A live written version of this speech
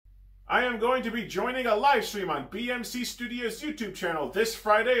I am going to be joining a live stream on BMC Studios YouTube channel this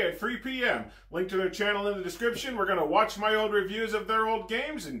Friday at 3 p.m. Link to their channel in the description. We're going to watch my old reviews of their old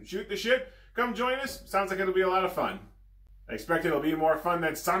games and shoot the shit. Come join us. Sounds like it'll be a lot of fun. I expect it'll be more fun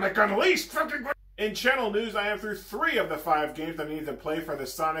than Sonic Unleashed. In channel news, I am through 3 of the 5 games I need to play for the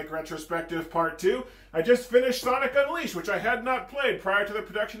Sonic Retrospective Part 2. I just finished Sonic Unleashed, which I had not played prior to the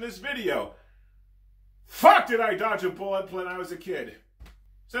production of this video. Fuck, did I dodge a bullet when I was a kid.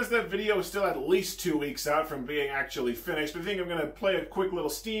 Since that video is still at least 2 weeks out from being actually finished, I think I'm going to play a quick little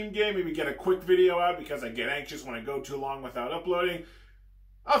Steam game, maybe get a quick video out because I get anxious when I go too long without uploading.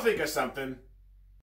 I'll think of something.